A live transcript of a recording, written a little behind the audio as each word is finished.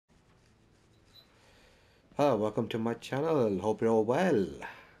Hello, welcome to my channel. Hope you're all well.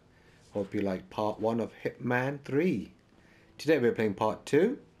 Hope you like part 1 of Hitman 3. Today we're playing part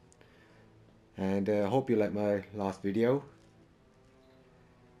 2. And hope you like my last video.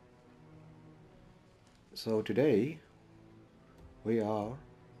 So today we are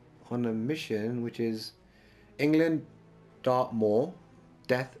on a mission which is England, Dartmoor,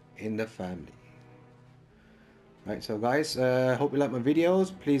 Death in the Family. Right, so guys, hope you like my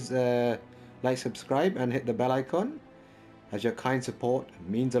videos. Please like, subscribe and hit the bell icon, as your kind support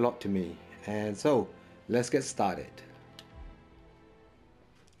means a lot to me. And so, let's get started.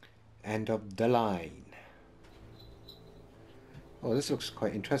 End of the line. Oh, this looks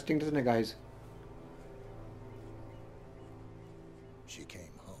quite interesting, doesn't it, guys? She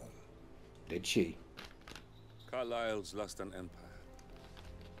came home. Did she? Carlyle's lost an empire.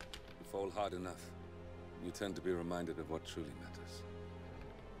 You fall hard enough, you tend to be reminded of what truly matters.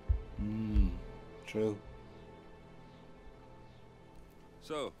 True.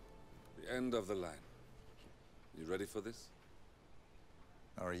 So, the end of the line. You ready for this?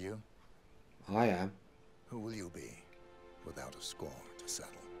 Are you? I am. Who will you be, without a score to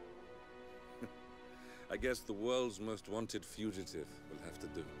settle? I guess the world's most wanted fugitive will have to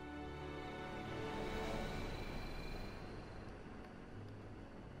do.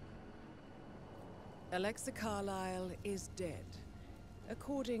 Alexa Carlyle is dead.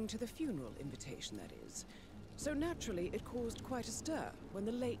 According to the funeral invitation, that is. So naturally, it caused quite a stir when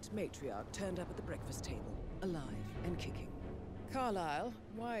the late matriarch turned up at the breakfast table, alive and kicking. Carlyle,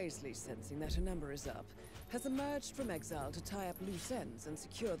 wisely sensing that her number is up, has emerged from exile to tie up loose ends and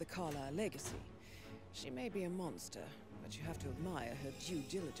secure the Carlyle legacy. She may be a monster, but you have to admire her due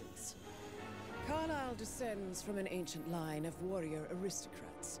diligence. Carlyle descends from an ancient line of warrior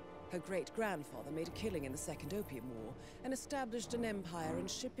aristocrats. Her great-grandfather made a killing in the Second Opium War and established an empire in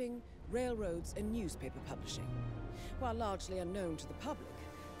shipping, railroads, and newspaper publishing. While largely unknown to the public,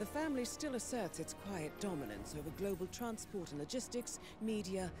 the family still asserts its quiet dominance over global transport and logistics,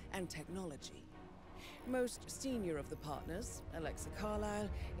 media, and technology. Most senior of the partners, Alexa Carlyle,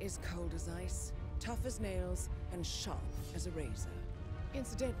 is cold as ice, tough as nails, and sharp as a razor.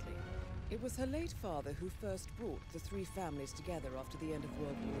 Incidentally, it was her late father who first brought the three families together after the end of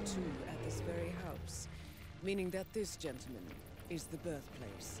World War II at this very house, meaning that this gentleman is the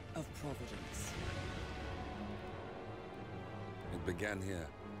birthplace of Providence. It began here,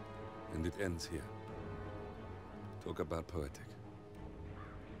 and it ends here. Talk about poetic.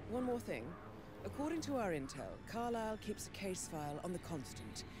 One more thing. According to our intel, Carlyle keeps a case file on the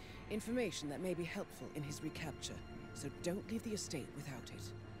Constant. Information that may be helpful in his recapture, so don't leave the estate without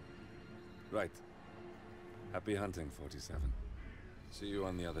it. Right. Happy hunting, 47. See you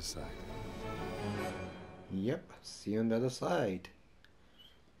on the other side. Yep, see you on the other side.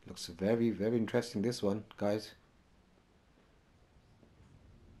 Looks very, very interesting, this one, guys.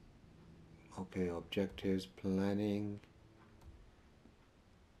 Okay, objectives, planning.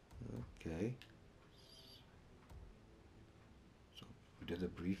 Okay. So we did a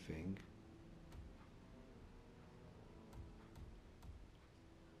briefing.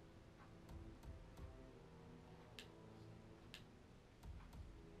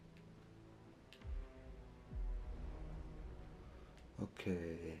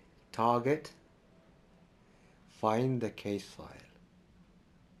 Okay, target, find the case file.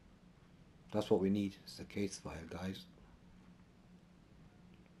 That's what we need, is the case file, guys.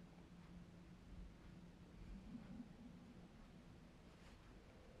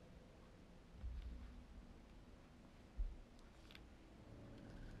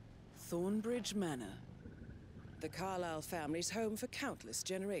 Thornbridge Manor. The Carlyle family's home for countless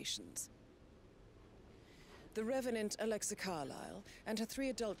generations. The Revenant Alexa Carlyle and her three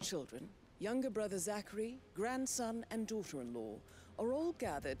adult children, younger brother Zachary, grandson, and daughter-in-law, are all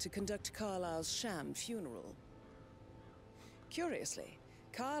gathered to conduct Carlyle's sham funeral. Curiously,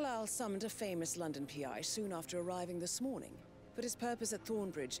 Carlyle summoned a famous London PI soon after arriving this morning, but his purpose at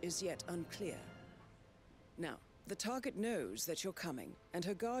Thornbridge is yet unclear. Now, the target knows that you're coming, and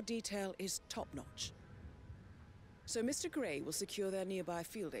her guard detail is top-notch. So Mr. Gray will secure their nearby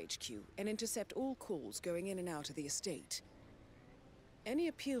field HQ and intercept all calls going in and out of the estate. Any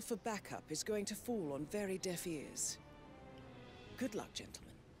appeal for backup is going to fall on very deaf ears. Good luck,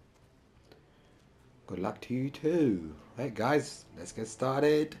 gentlemen. Good luck to you too. Right, guys, let's get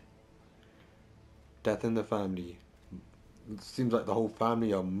started. Death in the family. It seems like the whole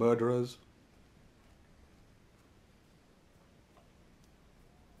family are murderers.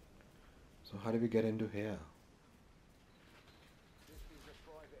 So how do we get into here? This is a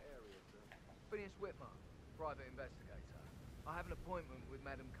private area, sir. Phineas Whitman, private investigator. I have an appointment with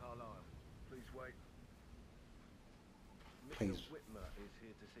Madame Carlyle. Please wait. Please. Mr. Whitmer is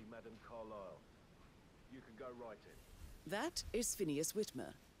here to see Madame Carlyle. You can go right in. That is Phineas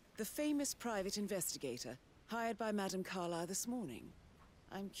Whitmer, the famous private investigator hired by Madame Carlyle this morning.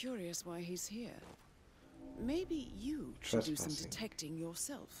 I'm curious why he's here. Maybe you should do some Trespassing. detecting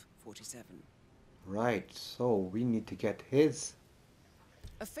yourself, 47. Right, so we need to get his.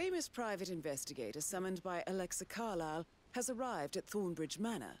 A famous private investigator summoned by Alexa Carlyle has arrived at Thornbridge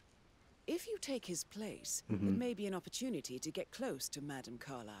Manor. If you take his place, it may be an opportunity to get close to Madame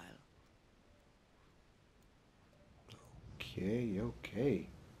Carlyle. Okay, okay.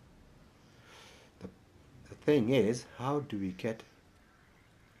 The thing is, how do we get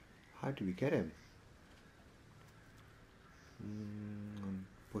him?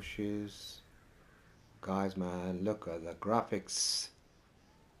 Bushes. Guys, man, look at the graphics.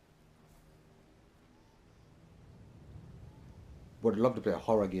 Would love to play a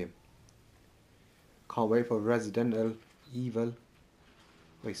horror game. Can't wait for Resident Evil.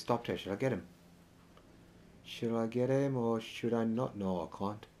 Wait, stop there. Should I get him? Should I get him or should I not? No, I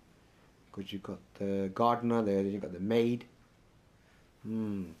can't. Because you got the gardener there, then you got the maid.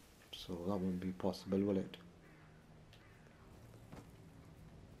 So that won't be possible, will it?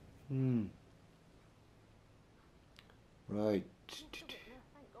 Right. Thank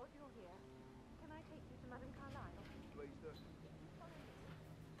God you're here. Can I take you to Madame Carlyle? Please do.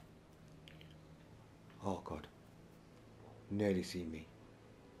 Oh God. Nearly seen me.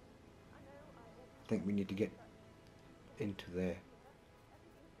 I think we need to get into there.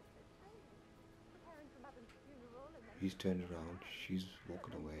 Preparing for Madame's funeral and then He's turned around. She's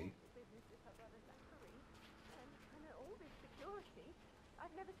walking away. business with her brother Zachary. And all this security.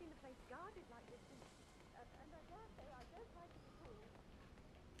 I've never seen a place guarded like this. And I dare say I don't like it at all.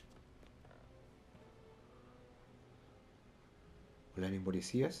 Will anybody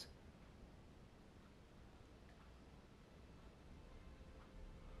see us?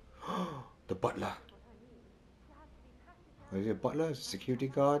 The butler. Is it a butler? Is it a security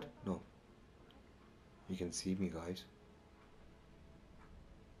guard? No. You can see me, guys.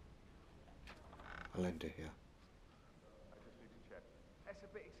 I'll enter here. I just need to check. That's a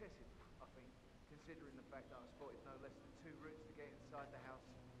bit excessive, I think, considering the fact that I spotted no less than 2 routes to get inside the house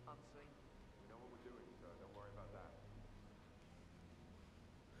unseen. We know what we're doing, so don't worry about that.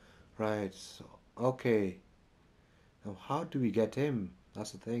 Right, so, okay. Now, how do we get him?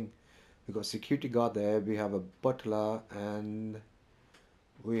 That's the thing. We got security guard there, we have a butler, and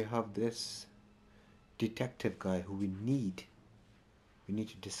we have this detective guy who we need. We need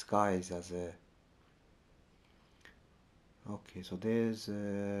to disguise as a... Okay, so there's,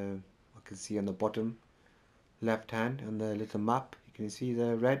 I can see on the bottom left hand on the little map, you can see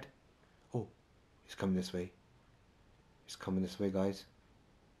the red. Oh, he's coming this way. He's coming this way, guys.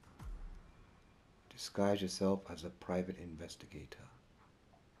 Disguise yourself as a private investigator.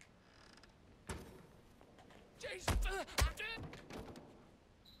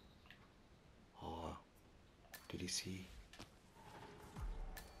 Oh, did he see?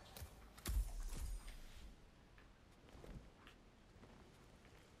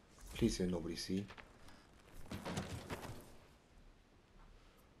 Please say nobody see.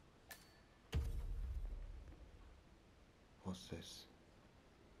 What's this?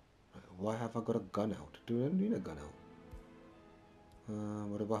 Why have I got a gun out? Do I need a gun out?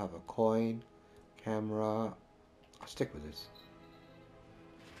 What do I have? A coin, camera. I'll stick with this.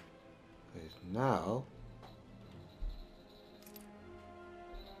 Because now...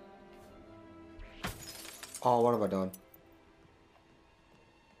 Oh, what have I done?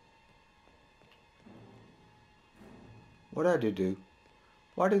 What did I do?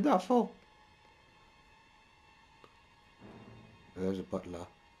 What did that for? There's a butler.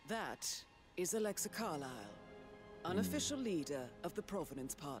 That is Alexa Carlyle, unofficial leader of the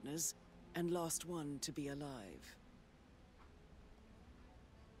Provenance Partners and last one to be alive.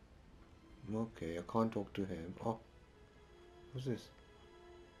 Okay, I can't talk to him. Oh, what's this?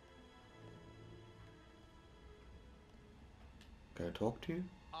 Can I talk to you?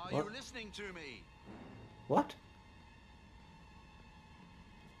 Are What? you listening to me? What?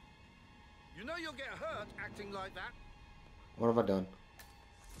 You know you'll get hurt acting like that. What have I done?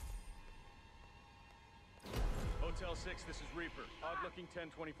 Hotel 6, this is Reaper. Odd-looking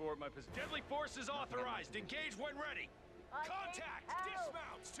 1024 at my position. Deadly force is authorized. Engage when ready. Contact!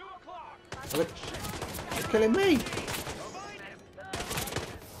 Dismounts! 2 o'clock! Look, he's killing me!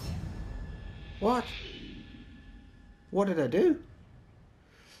 What? What did I do?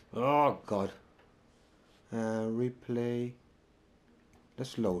 Oh God. Replay.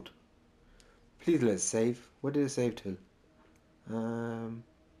 Let's load. Please let's save. What did it save to?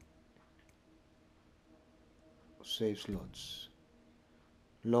 Save slots.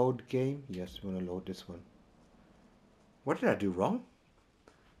 Load game. Yes, we want to load this one. What did I do wrong?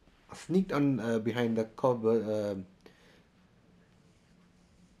 I sneaked on behind the cupboard.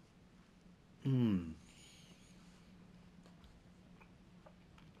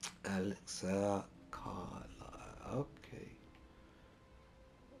 Alexa Carla. Okay.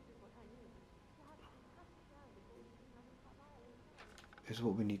 This is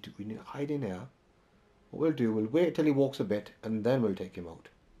what we need to. We need to hide in here. What we'll do, we'll wait till he walks a bit, and then we'll take him out.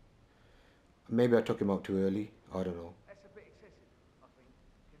 Maybe I took him out too early. I don't know. That's a bit excessive, I think,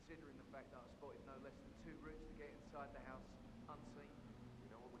 considering the fact that I spotted no less than 2 routes to get inside the house unseen.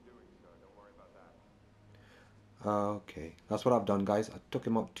 We know what we're doing, sir. Don't worry about that. Okay, that's what I've done, guys. I took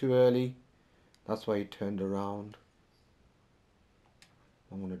him out too early. That's why he turned around.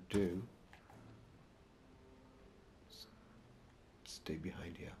 What I'm gonna do, stay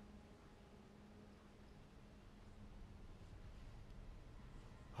behind here.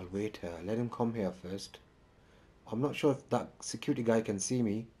 I'll wait here. Let him come here first. I'm not sure if that security guy can see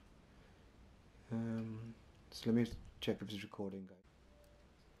me. So let me check if it's recording, guys.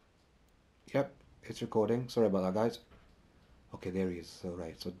 Yep, it's recording. Sorry about that, guys. Okay, there he is. So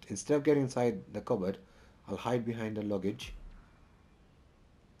right. So instead of getting inside the cupboard, I'll hide behind the luggage.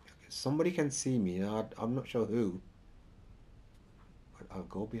 Okay, somebody can see me. I'm not sure who. But I'll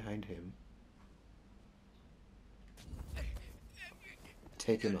go behind him.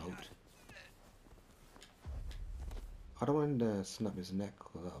 Take him out. I don't want to snap his neck,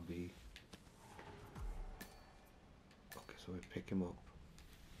 because that'll be... Okay, so we pick him up.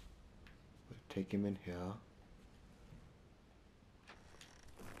 We'll take him in here.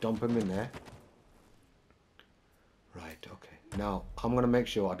 Dump him in there. Right, okay. Now, I'm going to make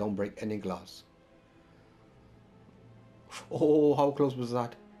sure I don't break any glass. Oh, how close was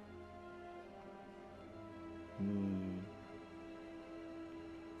that?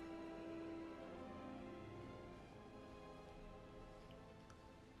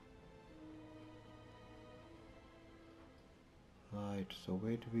 Right, so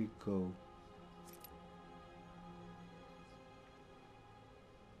where do we go?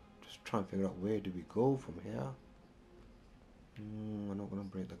 Just try and figure out where do we go from here. I'm not gonna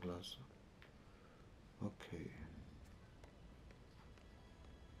break the glass. Okay.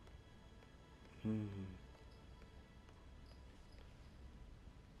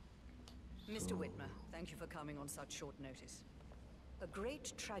 Mr. Whitmer, thank you for coming on such short notice. A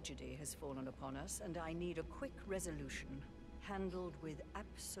great tragedy has fallen upon us, and I need a quick resolution, handled with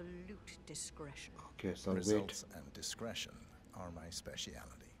absolute discretion. Okay, so Results and discretion are my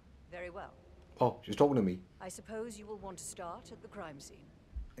speciality. Very well. Oh, she's talking to me. I suppose you will want to start at the crime scene.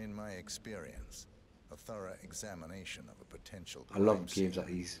 In my experience, a thorough examination of a potential I love crime games scene like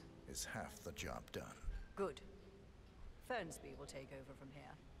these. is half the job done. Good. Fernsby will take over from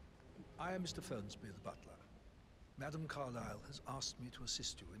here. I am Mr. Fernsby, the butler. Madam Carlyle has asked me to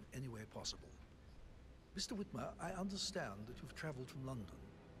assist you in any way possible. Mr. Whitmer, I understand that you've traveled from London.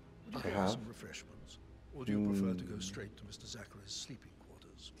 Would you have some refreshments? Or do you prefer to go straight to Mr. Zachary's sleeping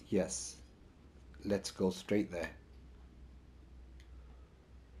quarters? Yes. Let's go straight there.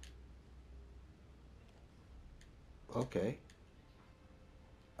 Okay.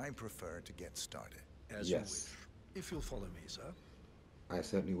 I prefer to get started. As you wish. If you'll follow me, sir. I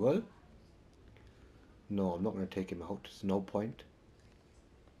certainly will. No, I'm not going to take him out. There's no point.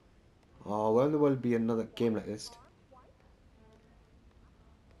 Oh, when there will be another game like this?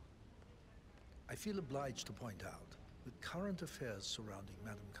 I feel obliged to point out that current affairs surrounding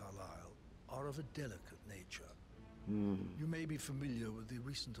Madame Carlyle are of a delicate nature. You may be familiar with the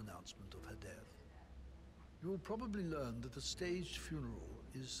recent announcement of her death. You will probably learn that a staged funeral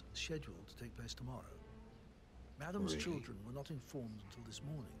is scheduled to take place tomorrow. Madame's children were not informed until this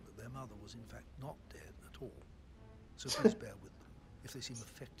morning that their mother was in fact not dead at all. So please bear with them if they seem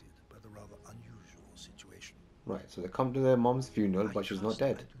affected by the rather unusual situation. Right, so they come to their mom's funeral, but she's not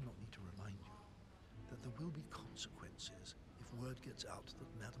dead. I do not need to remind you that there will be consequences if word gets out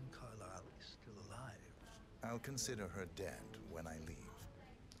that Madame Carlyle is still alive. I'll consider her dead when I leave.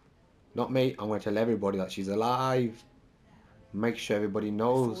 Not me. I'm going to tell everybody that she's alive. Make sure everybody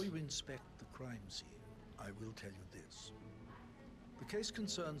knows. Before you inspect the crime scene, I will tell you this. The case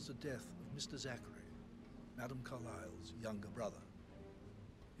concerns the death of Mr. Zachary, Madame Carlyle's younger brother.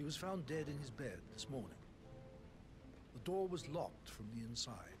 He was found dead in his bed this morning. The door was locked from the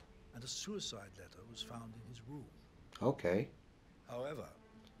inside, and a suicide letter was found in his room. Okay. However,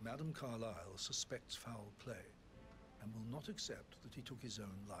 Madame Carlyle suspects foul play and will not accept that he took his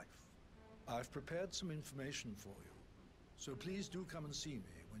own life. I've prepared some information for you, so please do come and see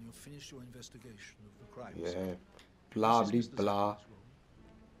me when you've finished your investigation of the crime Yeah. scene. Blah, This is blah, Mr. blah. Zackery's room.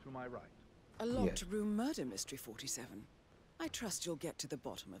 To my right. A locked room murder mystery, 47. I trust you'll get to the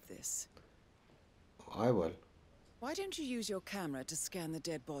bottom of this. I will. Why don't you use your camera to scan the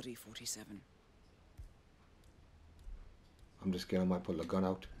dead body, 47? I'm just scared I might pull the gun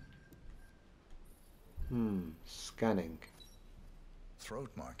out. Scanning.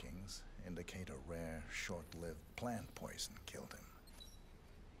 Throat markings indicate a rare, short-lived plant poison killed him.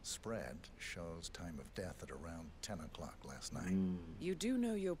 Spread shows time of death at around 10 o'clock last night. You do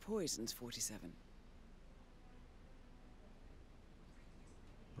know your poisons, 47.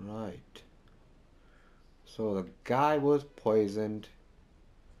 Right. So the guy was poisoned.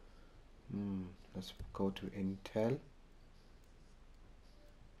 Let's go to Intel.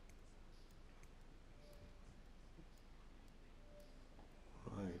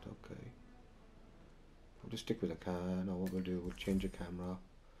 Right, okay. We'll just stick with a can, or what we'll do, we'll change the camera.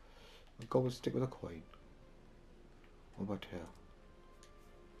 We'll go and stick with a coin. What about here?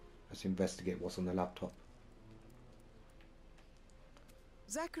 Let's investigate what's on the laptop.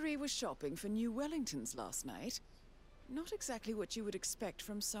 Zachary was shopping for new Wellingtons last night. Not exactly what you would expect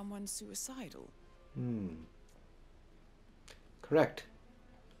from someone suicidal. Correct.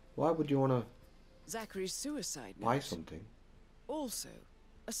 Why would you want to Zachary's suicide note. buy something? Also,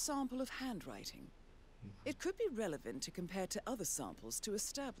 a sample of handwriting. It could be relevant to compare to other samples to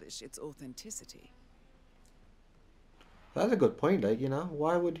establish its authenticity. That's a good point, like, you know,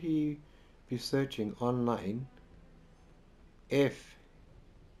 why would he be searching online if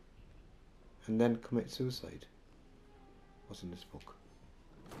and then commit suicide? What's in this book?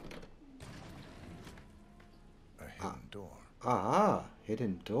 A hidden door. Ah,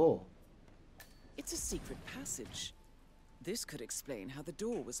 hidden door. It's a secret passage. This could explain how the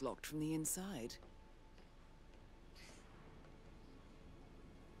door was locked from the inside.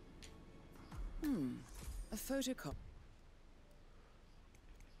 A photocopy.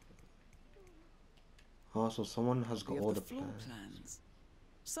 Oh, so someone has got of all the the floor plans. plans.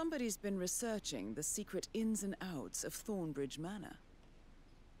 Somebody's been researching the secret ins and outs of Thornbridge Manor.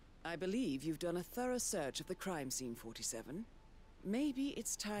 I believe you've done a thorough search of the crime scene, 47. Maybe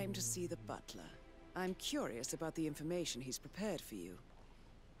it's time to see the butler. I'm curious about the information he's prepared for you.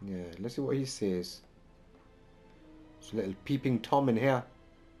 Yeah, let's see what he says. There's a little peeping Tom in here.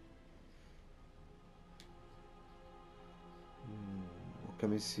 What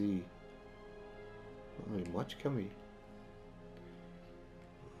can we see? Not really much, can we?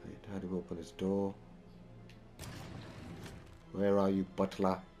 Right, how do we open this door? Where are you,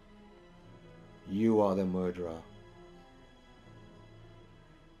 butler? You are the murderer.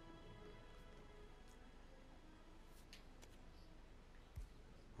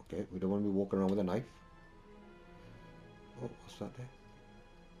 Okay, we don't want to be walking around with a knife. Oh, what's that there?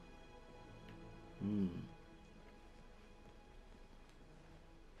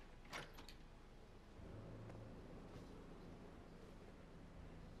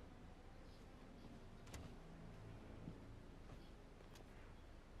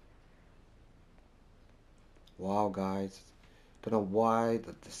 Wow, guys. Don't know why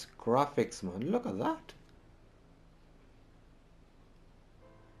this graphics, man. Look at that.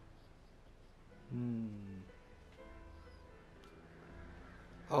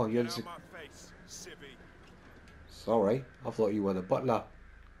 Oh, you're the... Sorry, I thought you were the butler.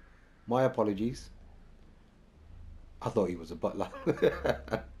 My apologies. I thought he was a butler.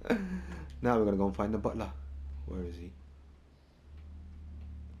 Now we're gonna go and find the butler. Where is he?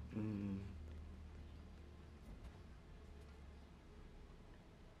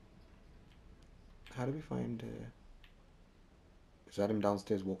 How do we find... Is that him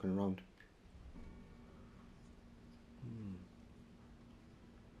downstairs walking around?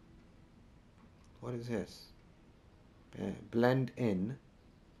 What is this? Blend in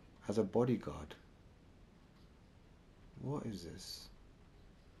as a bodyguard. What is this?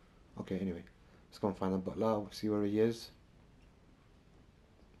 Okay, anyway. Let's go and find the butler, see where he is.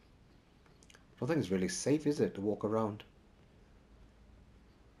 I don't think it's really safe, is it, to walk around?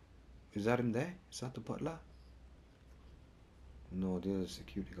 Is that him there? Is that the butler? No, these are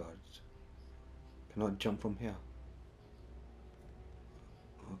security guards. Cannot jump from here.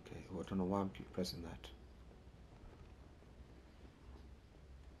 Okay, well, I don't know why I'm keep pressing that.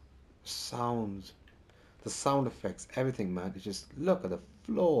 Sounds. The sound effects, everything, man. It's just, look at the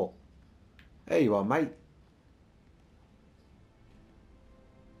floor. There you are, mate.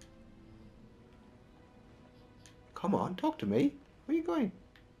 Come on, talk to me. Where are you going?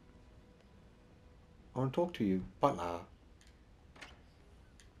 I want to talk to you, butler.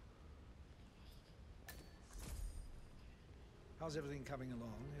 How's everything coming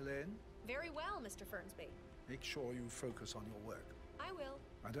along, Elaine? Very well, Mr. Fernsby. Make sure you focus on your work. I will.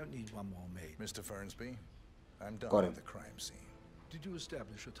 I don't need one more maid. Mr. Fernsby, I'm done Got with him. the crime scene. Did you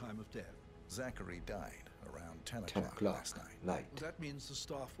establish a time of death? Zachary died around 10 10 o'clock o'clock last night. night. Well, that means the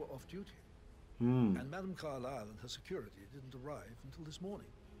staff were off duty. Hmm. And Madame Carlyle and her security didn't arrive until this morning.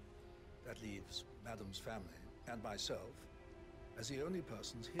 That leaves Madame's family and myself as the only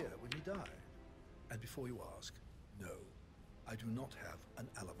persons here when he died. And before you ask, no, I do not have an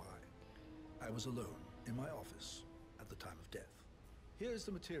alibi. I was alone in my office at the time of death. Here is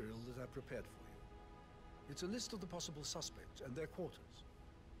the material that I prepared for you. It's a list of the possible suspects and their quarters.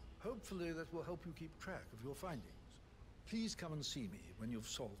 Hopefully that will help you keep track of your findings. Please come and see me when you've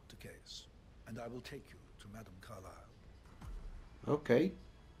solved the case, and I will take you to Madame Carlyle. Okay.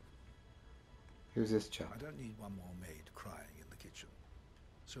 Who's this chap? I don't need one more maid crying in the kitchen.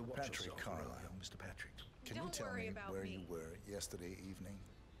 So watch Patrick yourself, Carlyle. young Mr. Patrick. Can you Don't tell worry me about where me. you were yesterday evening?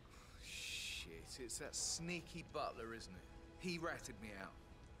 Shit, it's that sneaky butler, isn't it? He ratted me out.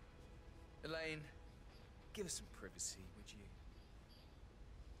 Elaine, give us some privacy, would you?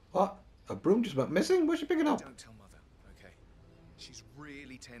 What? A broom just went missing? Where's she picking up? Don't tell Mother, okay? She's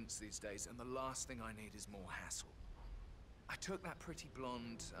really tense these days, and the last thing I need is more hassle. I took that pretty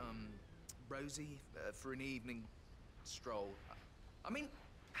blonde, Rosie, for an evening stroll. I mean,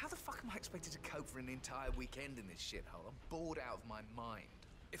 how the fuck am I expected to cope for an entire weekend in this shithole? I'm bored out of my mind.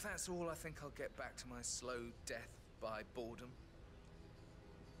 If that's all, I think I'll get back to my slow death by boredom.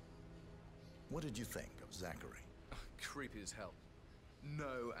 What did you think of Zachary? Creepy as hell.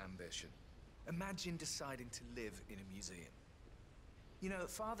 No ambition. Imagine deciding to live in a museum. You know,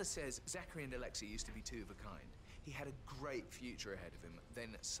 Father says Zachary and Alexei used to be two of a kind. He had a great future ahead of him.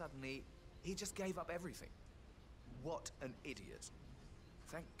 Then suddenly, he just gave up everything. What an idiot.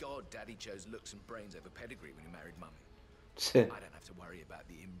 Thank God Daddy chose looks and brains over pedigree when he married Mummy. I don't have to worry about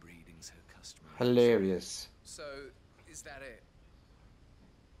the inbreedings her customary. Hilarious. So, is that it?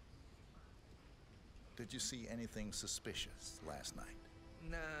 Did you see anything suspicious last night?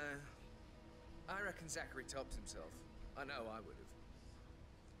 No. I reckon Zachary topped himself. I know I would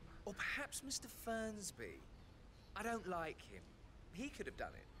have. Or perhaps Mr. Fernsby. I don't like him. He could have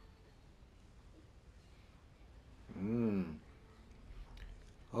done it. Hmm.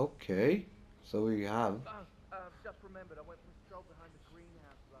 Okay. So we have. Just remembered, I went for a stroll behind the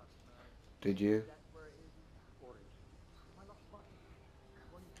greenhouse last night. Did you? That's where it is. Orange. My lost button.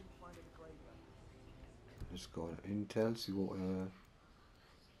 One you couldn't find at the graveyard. Let's go on Intel. See what.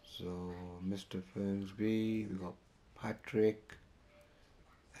 So Mr. Fernsby. We got Patrick,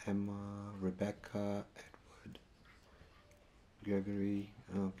 Emma, Rebecca, Edward, Gregory.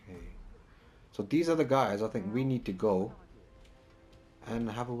 Okay. So these are the guys I think we need to go and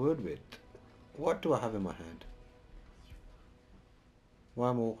have a word with. What do I have in my hand? Why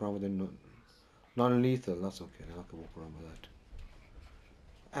am I walking around with a non-lethal? That's okay. I can walk around with that.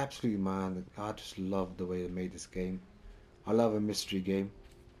 Absolutely, man. I just love the way they made this game. I love a mystery game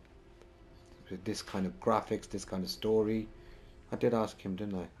with this kind of graphics, this kind of story. I did ask him,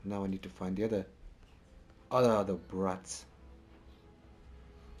 didn't I? Now I need to find the other brats.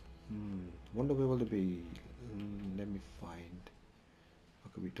 Wonder where will they be? Let me find.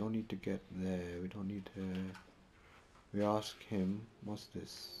 Okay, we don't need to get there. We don't need to. We ask him. What's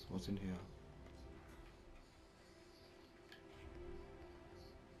this? What's in here?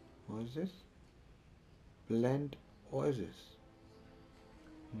 What is this? Blend. What is this?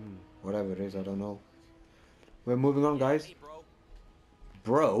 Whatever it is, I don't know. We're moving on, guys. Hey, bro.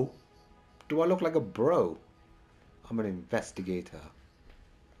 Bro? Do I look like a bro? I'm an investigator.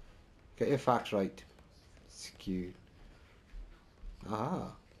 Get your facts right. It's cute.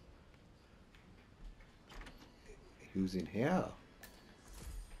 Ah. Who's in here?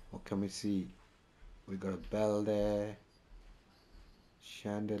 What can we see? We got a bell there.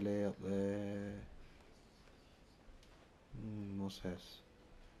 Chandelier up there. What's this?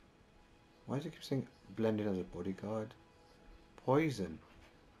 Why does it keep saying blended as a bodyguard? Poison.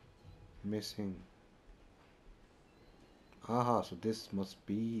 Missing. Aha, so this must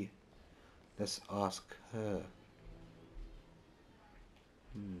be. Let's ask her.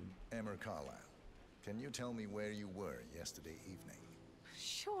 Emma Carlyle, can you tell me where you were yesterday evening?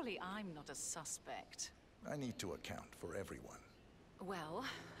 Surely I'm not a suspect. I need to account for everyone. Well,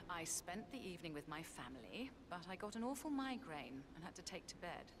 I spent the evening with my family, but I got an awful migraine and had to take to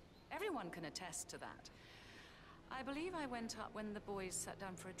bed. Everyone can attest to that. I believe I went up when the boys sat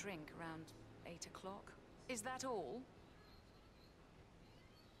down for a drink around 8 o'clock. Is that all?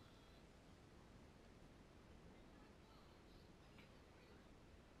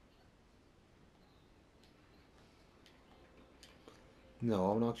 No, I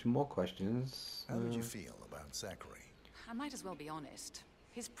want to ask you more questions. How did you feel about Zachary? I might as well be honest.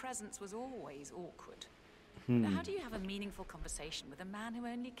 His presence was always awkward. Hmm. How do you have a meaningful conversation with a man who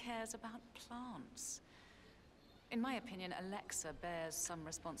only cares about plants? In my opinion, Alexa bears some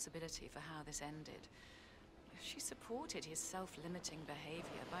responsibility for how this ended. She supported his self-limiting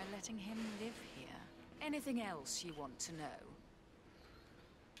behavior by letting him live here. Anything else you want to know?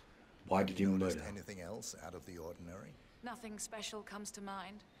 Why did you notice murder? Anything else out of the ordinary? Nothing special comes to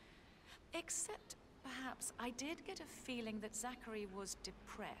mind. Except, perhaps, I did get a feeling that Zachary was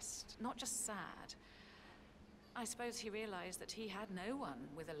depressed, not just sad. I suppose he realized that he had no one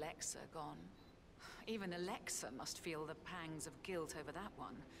with Alexa gone. Even Alexa must feel the pangs of guilt over that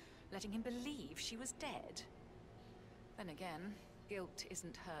one, letting him believe she was dead. Then again, guilt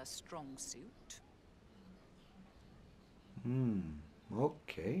isn't her strong suit.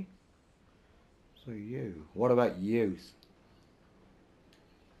 Okay. So you. What about you,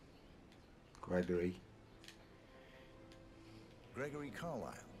 Gregory? Gregory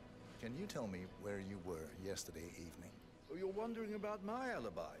Carlyle, can you tell me where you were yesterday evening? Oh, you're wondering about my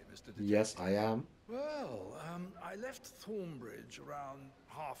alibi, Mr. Detective? Yes, I am. Well, I left Thornbridge around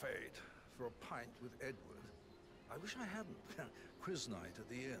 8:30 for a pint with Edward. I wish I hadn't. Quiz night at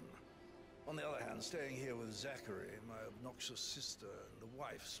the inn. On the other hand, staying here with Zachary, my obnoxious sister, and the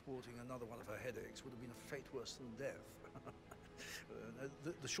wife sporting another one of her headaches would have been a fate worse than death.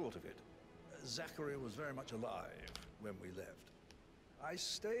 The short of it, Zachary was very much alive when we left. I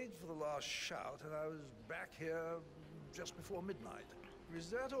stayed for the last shout, and I was back here just before midnight. Is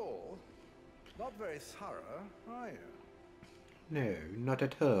that all? Not very thorough, are you? No, not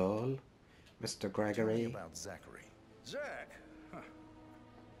at all, Mr. Tell Gregory. me about Zachary. Zach? Huh.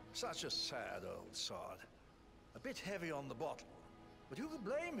 Such a sad old sod. A bit heavy on the bottle, but who could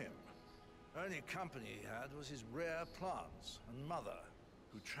blame him? Only company he had was his rare plants and mother,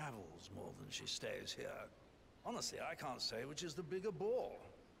 who travels more than she stays here. Honestly, I can't say which is the bigger ball.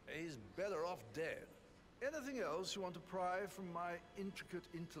 He's better off dead. Anything else you want to pry from my intricate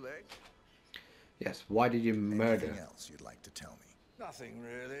intellect? Yes, why did you murder? Anything else you'd like to tell me? Nothing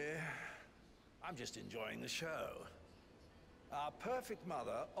really. I'm just enjoying the show. Our perfect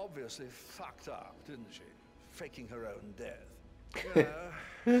mother obviously fucked up, didn't she? Faking her own death. You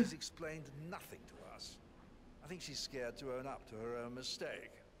know, she's explained nothing to us. I think she's scared to own up to her own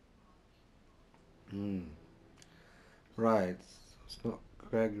mistake. Right. It's not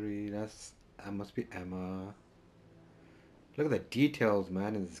Gregory, that must be Emma. Look at the details,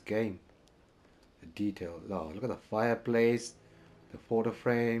 man, in this game. The detail. Oh, look at the fireplace, the photo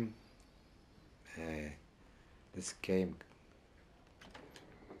frame. Hey, this game.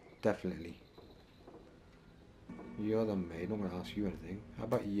 Definitely. You're the maid. I'm not going to ask you anything. How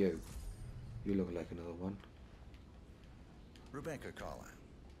about you? You look like another one. Rebecca Carlyle,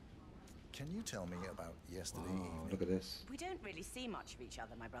 can you tell me about yesterday evening? Look at this. We don't really see much of each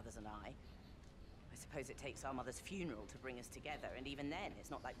other, my brothers and I suppose it takes our mother's funeral to bring us together, and even then,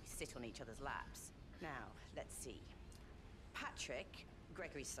 it's not like we sit on each other's laps. Now, let's see. Patrick,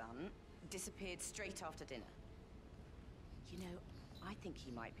 Gregory's son, disappeared straight after dinner. You know, I think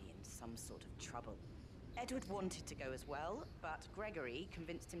he might be in some sort of trouble. Edward wanted to go as well, but Gregory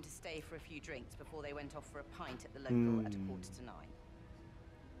convinced him to stay for a few drinks before they went off for a pint at the local at 9:15.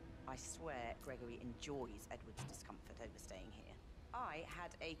 I swear Gregory enjoys Edward's discomfort over staying here. I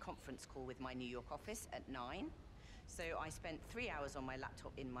had a conference call with my New York office at 9, so I spent 3 hours on my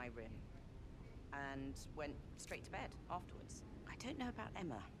laptop in my room and went straight to bed afterwards. I don't know about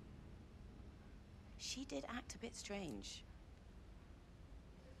Emma. She did act a bit strange.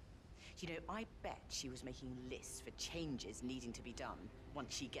 You know, I bet she was making lists for changes needing to be done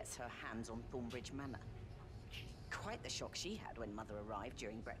once she gets her hands on Thornbridge Manor. Quite the shock she had when Mother arrived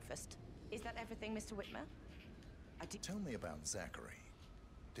during breakfast. Is that everything, Mr. Whitmer? Tell me about Zachary.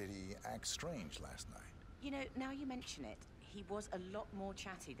 Did he act strange last night? You know, now you mention it, he was a lot more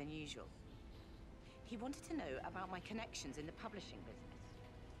chatty than usual. He wanted to know about my connections in the publishing business.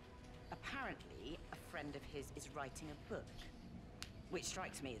 Apparently, a friend of his is writing a book, which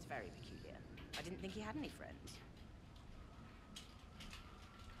strikes me as very peculiar. I didn't think he had any friends.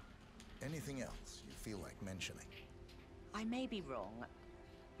 Anything else you feel like mentioning? I may be wrong,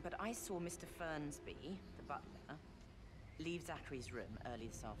 but I saw Mr. Fernsby, the butler, leave Zachary's room early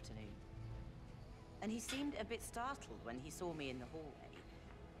this afternoon. And he seemed a bit startled when he saw me in the hallway.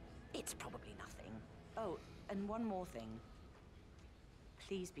 It's probably nothing. Oh, and one more thing.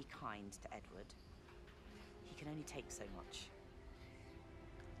 Please be kind to Edward. He can only take so much.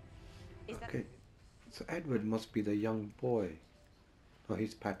 Okay, so Edward must be the young boy. Oh,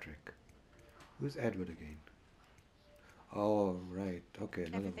 he's Patrick. Who's Edward again? Oh, right. Okay,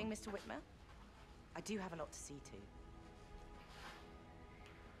 another Everything, one. Mr. Whitmer? I do have a lot to see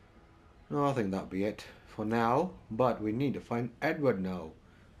to. No, I think that'll be it for now. But we need to find Edward now.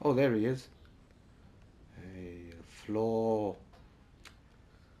 Oh, there he is. Hey, the floor.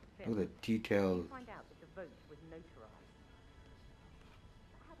 Look at the detail. Find out that the vote was notarized.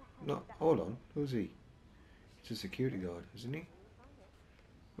 No, hold on. Who's he? He's a security guard, isn't he?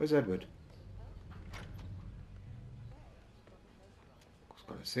 Where's Edward? I was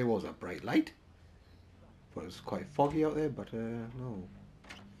gonna say, what was that, bright light? But it was quite foggy out there, but no.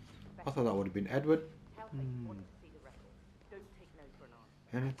 I thought that would have been Edward.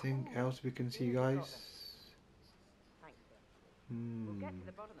 Anything else we can see, guys?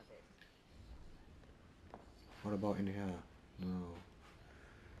 What about in here? No.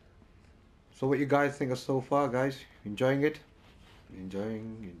 So what you guys think of so far, guys? Enjoying it?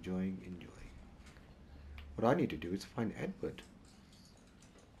 Enjoying. What I need to do is find Edward.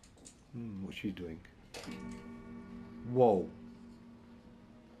 What's she doing? Whoa.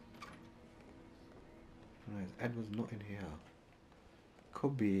 Right, Edward's not in here.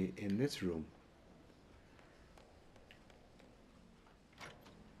 Could be in this room.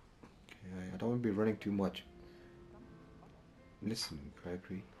 Okay, I don't want to be running too much. Listen,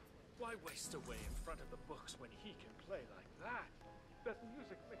 Gregory. Why waste away in front of the books when he can play like that? That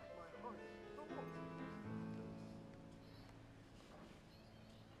music makes my heart soar.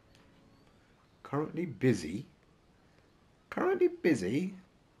 Currently busy.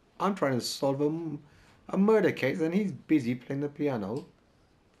 I'm trying to solve a murder case and he's busy playing the piano.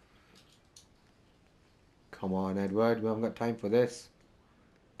 Come on, Edward, we haven't got time for this.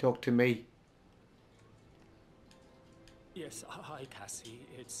 Talk to me. Yes, hi, Cassie.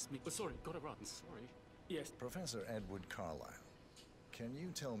 It's me. Oh, sorry, gotta run. Sorry. Yes. Professor Edward Carlyle, can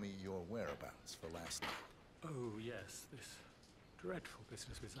you tell me your whereabouts for last night? Oh, yes, this dreadful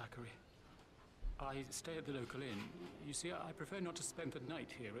business with Zachary. I stay at the local inn. You see, I prefer not to spend the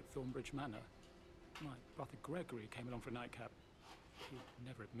night here at Thornbridge Manor. My brother Gregory came along for a nightcap. He'd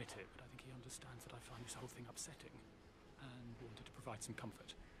never admit it, but I think he understands that I find this whole thing upsetting and wanted to provide some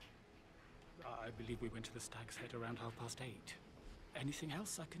comfort. I believe we went to the Stag's Head around 8:30. Anything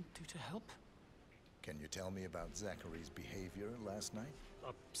else I can do to help? Can you tell me about Zachary's behavior last night?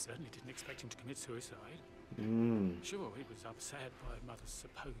 I certainly didn't expect him to commit suicide. Sure, he was upset by Mother's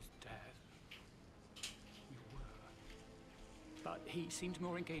supposed death. We were. But he seemed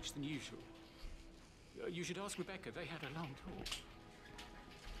more engaged than usual. You should ask Rebecca. They had a long talk.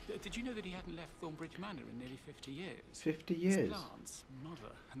 Did you know that he hadn't left Thornbridge Manor in nearly 50 years? 50 years? His plants,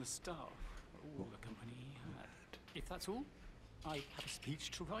 Mother, and the staff, all the company he had. If that's all, I have a speech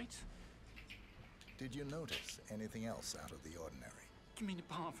to write. Did you notice anything else out of the ordinary? You mean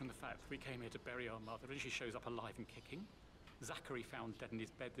apart from the fact that we came here to bury our mother and she shows up alive and kicking? Zachary found dead in his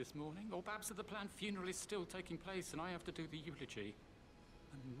bed this morning? Or perhaps that the planned funeral is still taking place and I have to do the eulogy?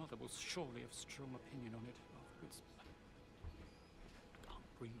 And Mother will surely have strong opinion on it afterwards. I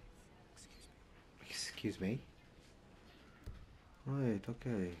can't breathe. Excuse me? Right,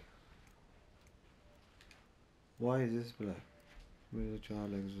 okay. Why is this black? Where's the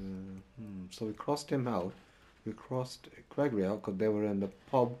child? So we crossed him out. We crossed Gregory out because they were in the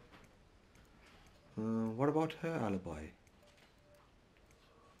pub. What about her alibi?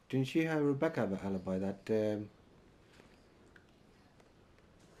 Didn't she have Rebecca have an alibi that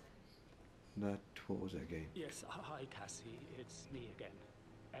what was it again? Yes, hi Cassie, it's me again,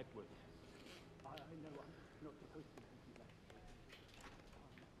 Edward. I know I'm not supposed to be like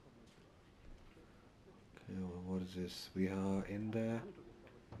Okay, well, what is this? We are in the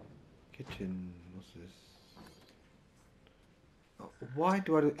kitchen. What's this? Oh, why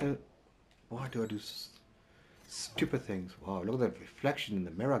do I do stupid things? Wow, look at that reflection in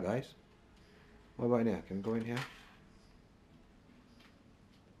the mirror, guys. What about in here? Can we go in here?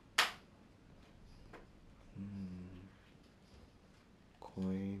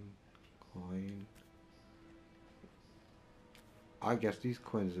 Coin. I guess these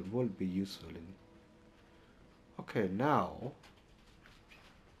coins will be useful in. Okay, now.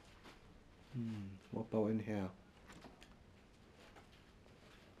 What about in here?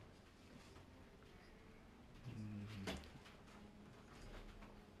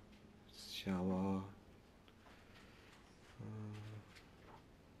 Shower.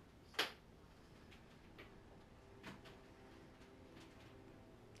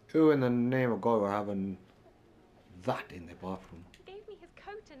 Who in the name of God are having that in the bathroom? He gave me his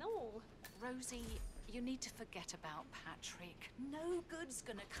coat and all. Rosie, you need to forget about Patrick. No good's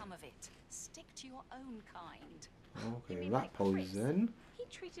gonna come of it. Stick to your own kind. Okay, rat poison. He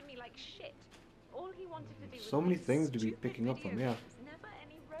treated me like shit. All he wanted to do was So many play things to be stupid picking up video from here. games, never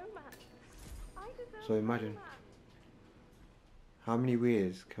any romance. I deserve So imagine, romance. how many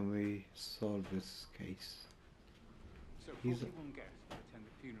ways can we solve this case? So He's 41 guests will attend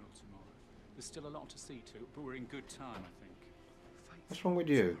the funeral tomorrow. There's still a lot to see to, but we're in good time, I think. What's wrong with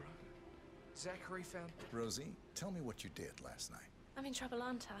you? Zachary found... Rosie, tell me what you did last night. I'm in trouble,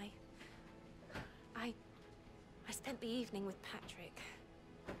 aren't I? I spent the evening with Patrick.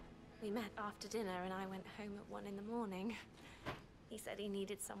 We met after dinner and I went home at 1 in the morning. He said he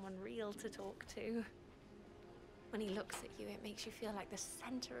needed someone real to talk to. When he looks at you, it makes you feel like the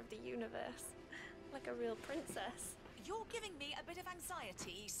center of the universe. Like a real princess. You're giving me a bit of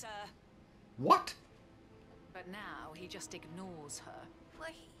anxiety, sir. What? But now he just ignores her. Well,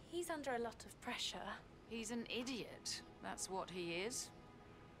 he's under a lot of pressure. He's an idiot. That's what he is.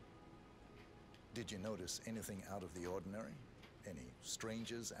 Did you notice anything out of the ordinary? Any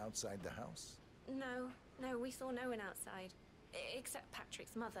strangers outside the house? No, we saw no one outside. Except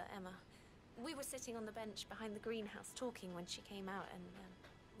Patrick's mother, Emma. We were sitting on the bench behind the greenhouse talking when she came out and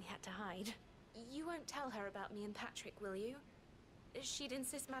we had to hide. You won't tell her about me and Patrick, will you? She'd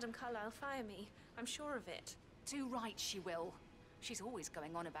insist Madame Carlyle fire me. I'm sure of it. Too right she will. She's always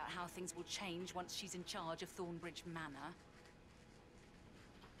going on about how things will change once she's in charge of Thornbridge Manor.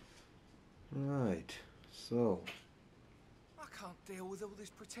 Right, so... I can't deal with all this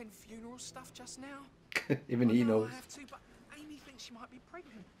pretend funeral stuff just now. Even he knows. I have to, but Amy thinks she might be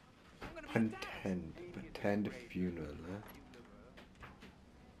pregnant. I'm gonna be a dad. Pretend funeral,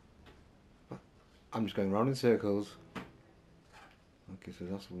 huh? I'm just going round in circles. Okay, so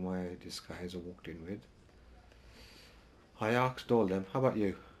that's what my disguise I walked in with. I asked all them. How about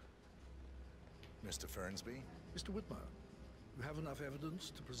you? Mr. Fernsby? Mr. Whitmer, you have enough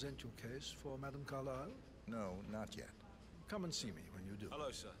evidence to present your case for Madame Carlyle? No, not yet. Come and see me when you do.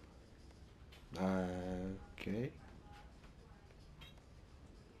 Hello, sir. Okay.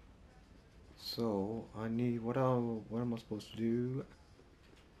 So I need what am I supposed to do?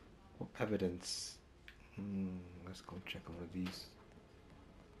 What evidence? Let's go check one of these.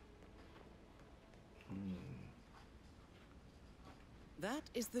 That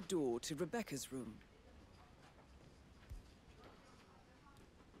is the door to Rebecca's room.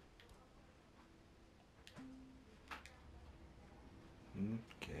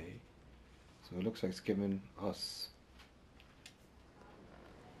 Okay. So it looks like it's giving us.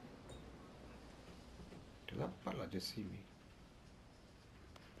 Did that fella just see me?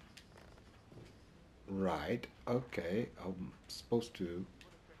 Right. Okay. I'm supposed to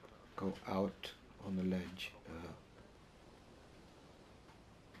go out on the ledge.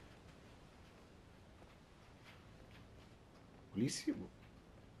 Will you see?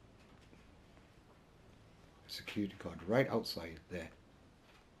 Security guard right outside there.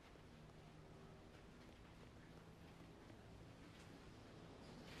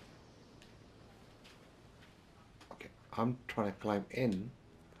 Okay, I'm trying to climb in.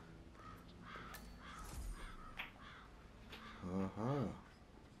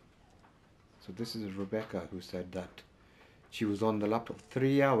 So this is Rebecca who said that she was on the laptop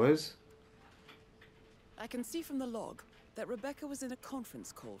 3 hours. I can see from the log that Rebecca was in a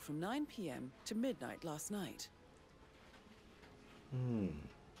conference call from 9 p.m. to midnight last night.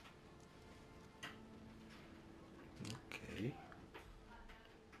 Okay.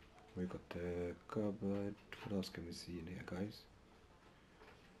 We got the cupboard. What else can we see in here, guys?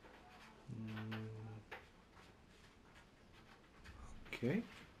 Okay.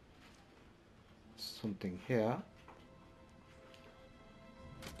 Something here.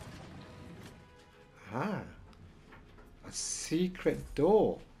 A secret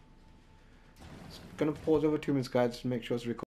door. It's gonna pause over 2 minutes, guys, to make sure it's recorded.